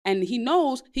And he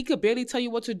knows he could barely tell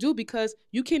you what to do because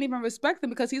you can't even respect him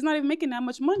because he's not even making that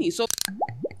much money. So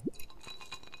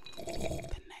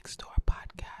the Next Door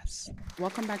Podcast.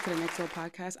 Welcome back to the Next Door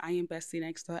Podcast. I am Bestie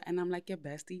Next Door, and I'm like your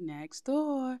bestie next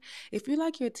door. If you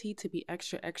like your tea to be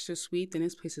extra, extra sweet, then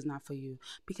this place is not for you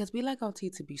because we like our tea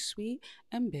to be sweet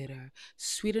and bitter.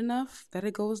 Sweet enough that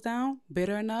it goes down,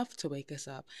 bitter enough to wake us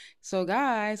up. So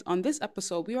guys, on this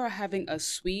episode, we are having a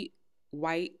sweet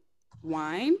white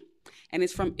wine, and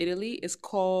it's from Italy. It's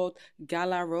called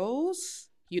Galarose.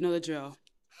 You know the drill.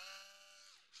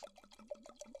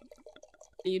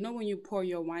 And you know when you pour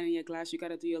your wine in your glass, you got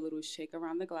to do your little shake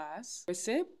around the glass. For a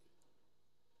sip.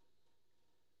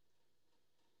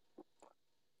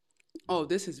 Oh,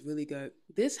 this is really good.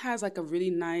 This has like a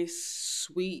really nice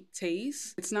sweet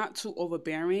taste. It's not too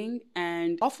overbearing.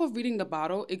 And off of reading the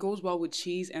bottle, it goes well with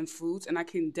cheese and fruits. And I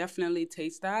can definitely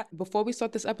taste that. Before we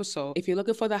start this episode, if you're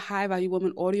looking for the High Value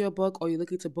Woman audiobook or you're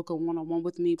looking to book a one-on-one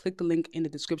with me, click the link in the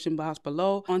description box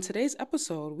below. On today's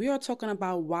episode, we are talking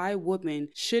about why women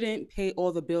shouldn't pay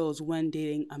all the bills when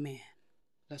dating a man.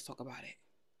 Let's talk about it.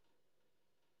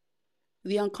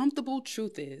 The uncomfortable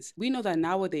truth is, we know that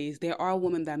nowadays there are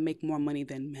women that make more money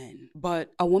than men,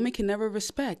 but a woman can never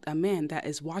respect a man that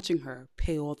is watching her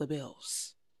pay all the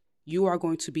bills. You are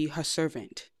going to be her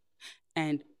servant.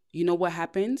 And you know what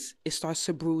happens? It starts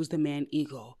to bruise the man's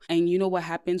ego. And you know what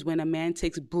happens when a man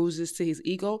takes bruises to his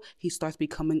ego? He starts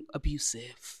becoming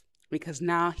abusive. Because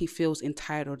now he feels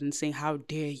entitled and saying, how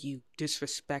dare you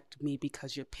disrespect me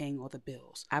because you're paying all the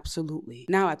bills? Absolutely.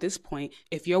 Now at this point,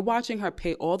 if you're watching her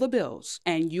pay all the bills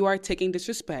and you are taking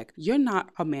disrespect, you're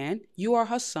not her man, you are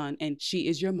her son, and she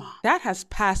is your mom. That has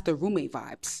passed the roommate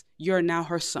vibes. You're now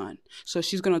her son. So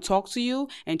she's going to talk to you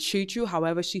and treat you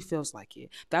however she feels like it.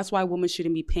 That's why women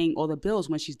shouldn't be paying all the bills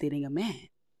when she's dating a man.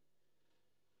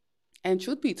 And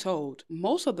truth be told,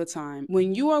 most of the time,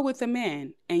 when you are with a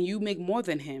man and you make more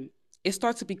than him, it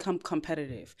starts to become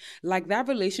competitive. Like that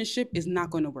relationship is not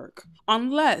going to work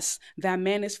unless that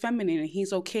man is feminine and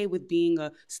he's okay with being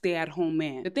a stay-at-home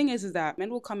man. The thing is that men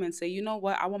will come and say, you know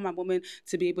what? I want my woman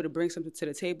to be able to bring something to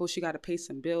the table. She got to pay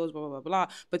some bills, blah, blah, blah, blah.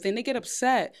 But then they get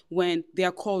upset when they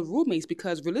are called roommates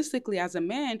because realistically, as a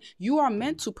man, you are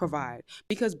meant to provide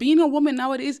because being a woman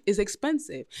nowadays is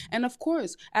expensive. And of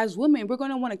course, as women, we're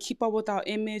going to want to keep up with our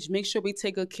image, make sure we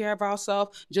take good care of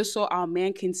ourselves just so our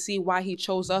man can see why he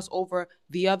chose us over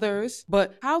the others.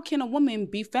 But how can a woman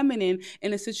be feminine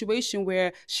in a situation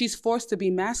where she's forced to be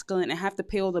masculine and have to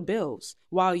pay all the bills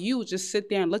while you just sit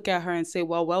there and look at her and say,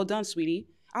 well done, sweetie.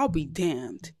 I'll be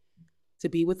damned to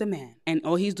be with a man and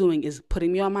all he's doing is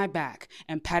putting me on my back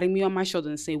and patting me on my shoulder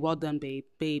and say, well done,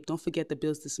 babe, don't forget the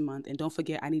bills this month, and don't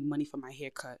forget I need money for my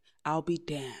haircut. I'll be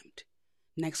damned.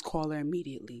 Next caller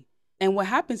immediately. And what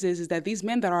happens is that these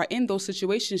men that are in those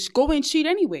situations go and cheat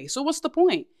anyway. So what's the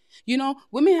point? You know,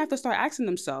 women have to start asking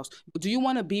themselves, do you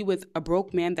want to be with a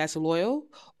broke man that's loyal?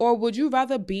 Or would you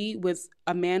rather be with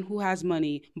a man who has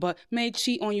money but may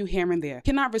cheat on you here and there? You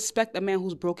cannot respect a man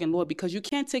who's broke and loyal because you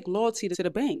can't take loyalty to the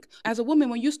bank. As a woman,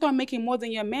 when you start making more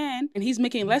than your man and he's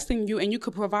making less than you and you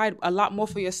could provide a lot more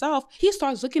for yourself, he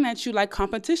starts looking at you like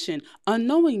competition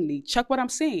unknowingly. Check what I'm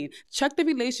saying. Check the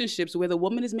relationships where the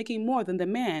woman is making more than the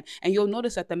man, and you'll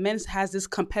notice that the man has this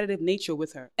competitive nature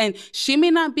with her. And she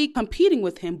may not be competing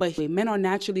with him, but men are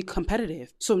naturally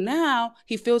competitive. So now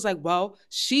he feels like, well,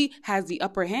 she has the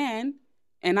upper hand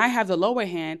and I have the lower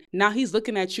hand. Now he's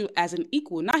looking at you as an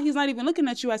equal. Now he's not even looking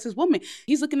at you as his woman.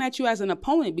 He's looking at you as an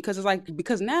opponent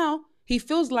because now he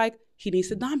feels like he needs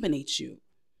to dominate you.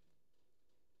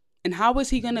 And how is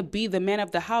he going to be the man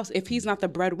of the house if he's not the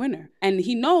breadwinner? And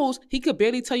he knows he could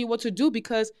barely tell you what to do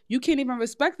because you can't even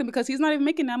respect him because he's not even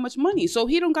making that much money. So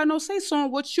he don't got no say so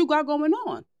on what you got going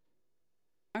on.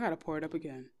 I got to pour it up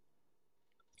again.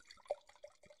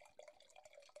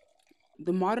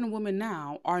 The modern women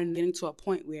now are getting to a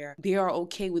point where they are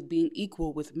okay with being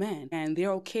equal with men and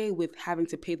they're okay with having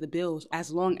to pay the bills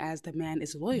as long as the man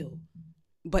is loyal.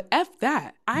 But F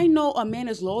that. I know a man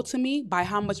is loyal to me by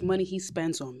how much money he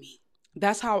spends on me.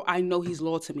 That's how I know he's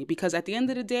loyal to me because at the end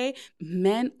of the day,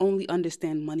 men only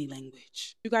understand money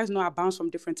language. You guys know I bounce from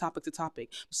different topic to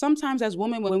topic. Sometimes as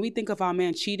women, when we think of our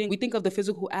man cheating, we think of the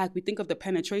physical act, we think of the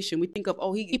penetration, we think of,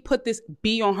 oh, he put this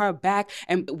bee on her back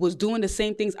and was doing the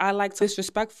same things I like,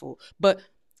 disrespectful. But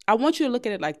I want you to look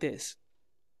at it like this.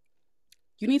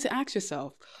 You need to ask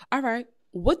yourself, all right,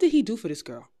 what did he do for this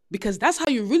girl? Because that's how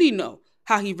you really know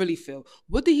how he really feel.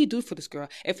 What did he do for this girl?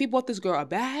 If he bought this girl a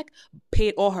bag,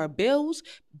 paid all her bills,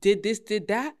 did this, did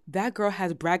that, that girl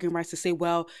has bragging rights to say,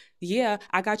 well, yeah,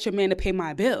 I got your man to pay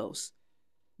my bills.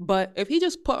 But if he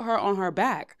just put her on her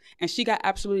back and she got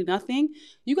absolutely nothing,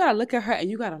 you got to look at her and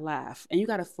you got to laugh and you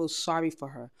got to feel sorry for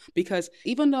her. Because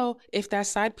even though if that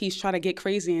side piece try to get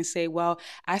crazy and say, well,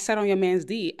 I sat on your man's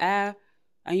D, and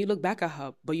you look back at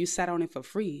her, but you sat on it for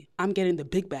free. I'm getting the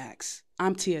big bags.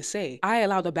 I'm TSA. I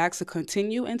allow the bags to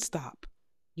continue and stop.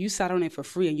 You sat on it for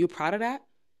free and you're proud of that?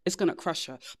 It's going to crush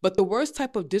her. But the worst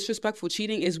type of disrespectful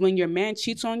cheating is when your man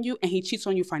cheats on you and he cheats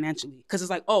on you financially. Because it's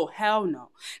like, oh, hell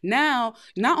no. Now,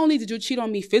 not only did you cheat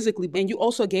on me physically, and you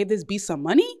also gave this beast some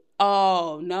money?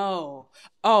 Oh, no.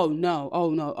 Oh, no. Oh,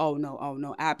 no. Oh, no. Oh,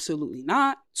 no. Absolutely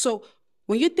not. So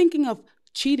when you're thinking of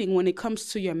cheating when it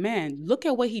comes to your man, look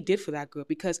at what he did for that girl,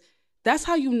 because that's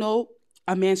how you know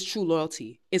a man's true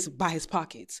loyalty is by his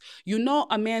pockets. You know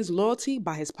a man's loyalty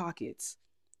by his pockets.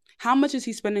 How much is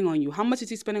he spending on you? How much is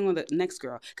he spending on the next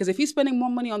girl? Because if he's spending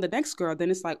more money on the next girl, then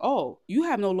it's like, oh, you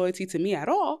have no loyalty to me at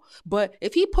all. But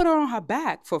if he put her on her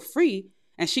back for free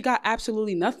and she got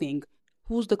absolutely nothing,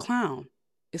 who's the clown?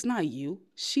 It's not you.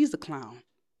 She's the clown.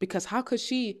 Because how could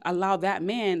she allow that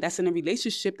man that's in a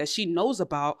relationship that she knows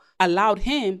about, allowed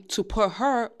him to put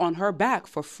her on her back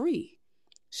for free?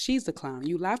 She's the clown.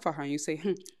 You laugh at her and you say,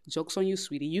 joke's on you,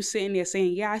 sweetie. You sitting there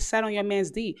saying, yeah, I sat on your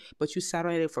man's D, but you sat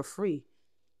on it for free.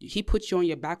 He put you on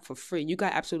your back for free. You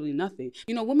got absolutely nothing.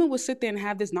 You know, women would sit there and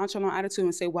have this nonchalant attitude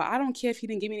and say, well, I don't care if he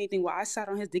didn't give me anything. Well, I sat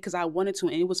on his dick because I wanted to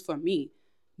and it was for me.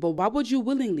 But why would you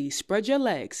willingly spread your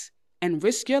legs and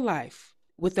risk your life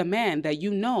with a man that you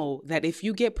know that if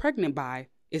you get pregnant by,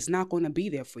 is not going to be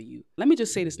there for you? Let me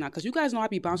just say this now, because you guys know I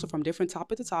be bouncing from different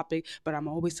topic to topic, but I'm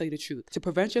always tell you the truth. To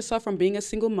prevent yourself from being a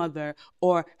single mother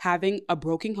or having a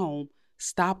broken home,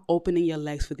 stop opening your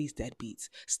legs for these deadbeats.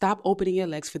 Stop opening your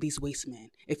legs for these waste men.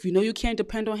 If you know you can't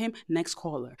depend on him, next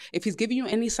caller. If he's giving you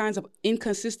any signs of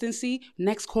inconsistency,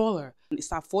 next caller.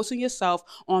 Stop forcing yourself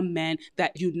on men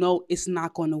that you know it's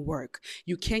not going to work.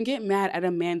 You can't get mad at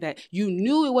a man that you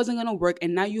knew it wasn't going to work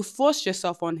and now you forced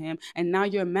yourself on him and now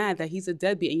you're mad that he's a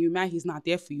deadbeat and you're mad he's not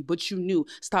there for you, but you knew.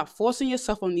 Stop forcing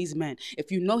yourself on these men.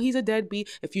 If you know he's a deadbeat,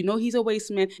 if you know he's a waste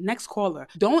man, next caller.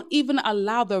 Don't even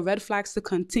allow the red flags to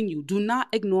continue. Do not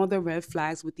ignore the red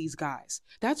flags with these guys.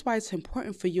 That's why it's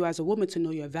important for you as a woman to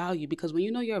know your value, because when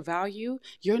you know your value,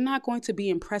 you're not going to be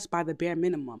impressed by the bare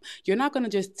minimum. You're not going to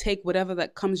just take whatever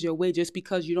that comes your way just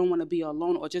because you don't want to be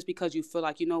alone or just because you feel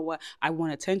like, you know what, I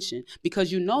want attention.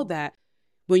 Because you know that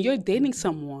when you're dating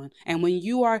someone and when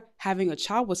you are having a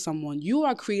child with someone, you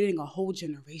are creating a whole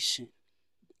generation.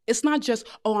 It's not just,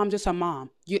 oh, I'm just a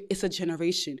mom. It's a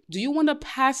generation. Do you want to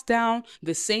pass down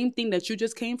the same thing that you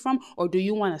just came from, or do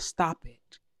you want to stop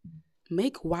it?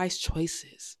 Make wise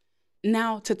choices.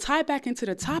 Now, to tie back into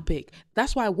the topic,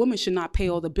 that's why a woman should not pay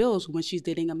all the bills when she's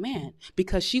dating a man,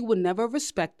 because she would never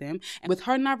respect him. And with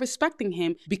her not respecting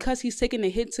him, because he's taking a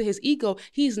hit to his ego,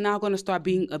 he's now going to start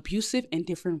being abusive in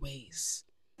different ways.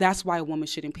 That's why a woman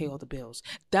shouldn't pay all the bills.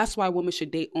 That's why women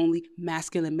should date only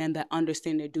masculine men that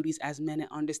understand their duties as men and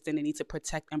understand they need to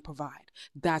protect and provide.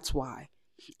 That's why.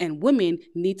 And women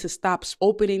need to stop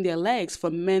opening their legs for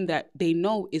men that they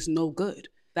know is no good.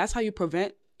 That's how you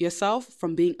prevent yourself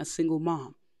from being a single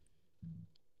mom.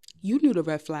 You knew the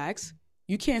red flags.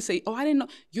 You can't say, oh, I didn't know.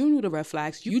 You knew the red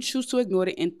flags. You choose to ignore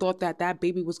it and thought that that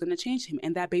baby was going to change him,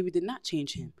 and that baby did not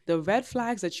change him. The red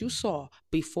flags that you saw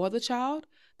before the child,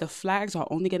 the flags are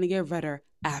only going to get redder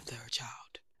after a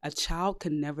child. A child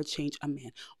can never change a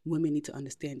man. Women need to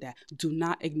understand that. Do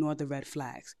not ignore the red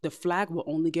flags. The flag will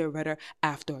only get redder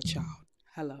after a child.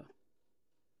 Hello.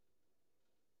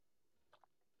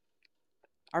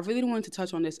 I really wanted to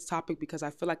touch on this topic because I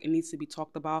feel like it needs to be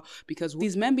talked about, because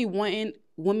these men be wanting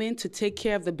women to take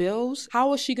care of the bills.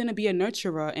 How is she going to be a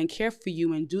nurturer and care for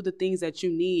you and do the things that you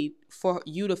need for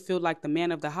you to feel like the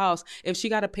man of the house if she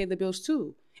got to pay the bills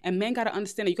too? And men got to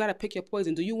understand that you got to pick your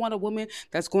poison. Do you want a woman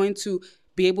that's going to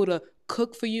be able to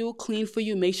cook for you, clean for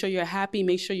you, make sure you're happy,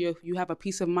 make sure you have a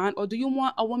peace of mind? Or do you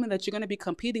want a woman that you're going to be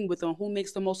competing with on who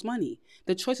makes the most money?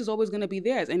 The choice is always going to be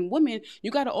theirs. And women,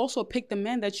 you got to also pick the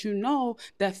man that you know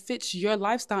that fits your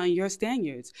lifestyle and your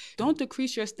standards. Don't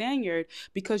decrease your standard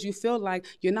because you feel like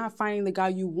you're not finding the guy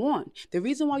you want. The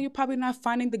reason why you're probably not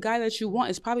finding the guy that you want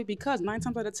is probably because 9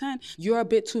 times out of 10, you're a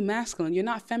bit too masculine. You're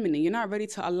not feminine. You're not ready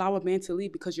to allow a man to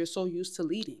lead because you're so used to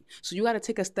leading. So you got to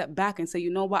take a step back and say, you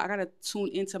know what? I got to tune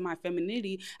into my femininity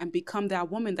and become that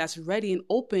woman that's ready and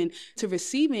open to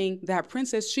receiving that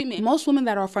princess treatment. Most women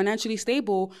that are financially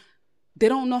stable, they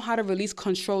don't know how to release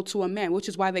control to a man, which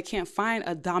is why they can't find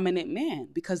a dominant man,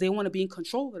 because they want to be in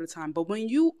control all the time. But when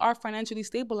you are financially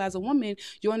stable as a woman,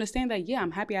 you understand that, yeah,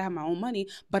 I'm happy I have my own money,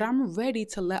 but I'm ready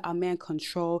to let a man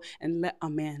control and let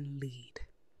a man lead.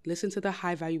 Listen to the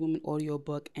High Value Woman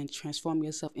audiobook and transform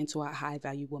yourself into a high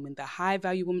value woman. The High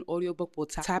Value Woman audiobook will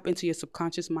tap into your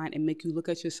subconscious mind and make you look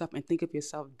at yourself and think of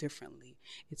yourself differently.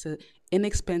 It's an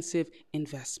inexpensive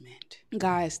investment.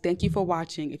 Guys, thank you for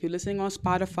watching. If you're listening on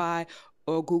Spotify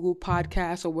or Google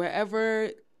Podcasts or wherever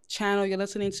channel you're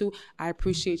listening to, I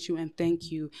appreciate you and thank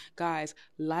you. Guys,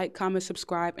 like, comment,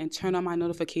 subscribe, and turn on my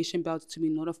notification bell to be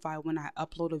notified when I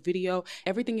upload a video.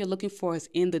 Everything you're looking for is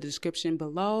in the description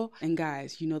below. And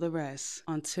guys, you know the rest.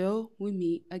 Until we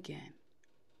meet again.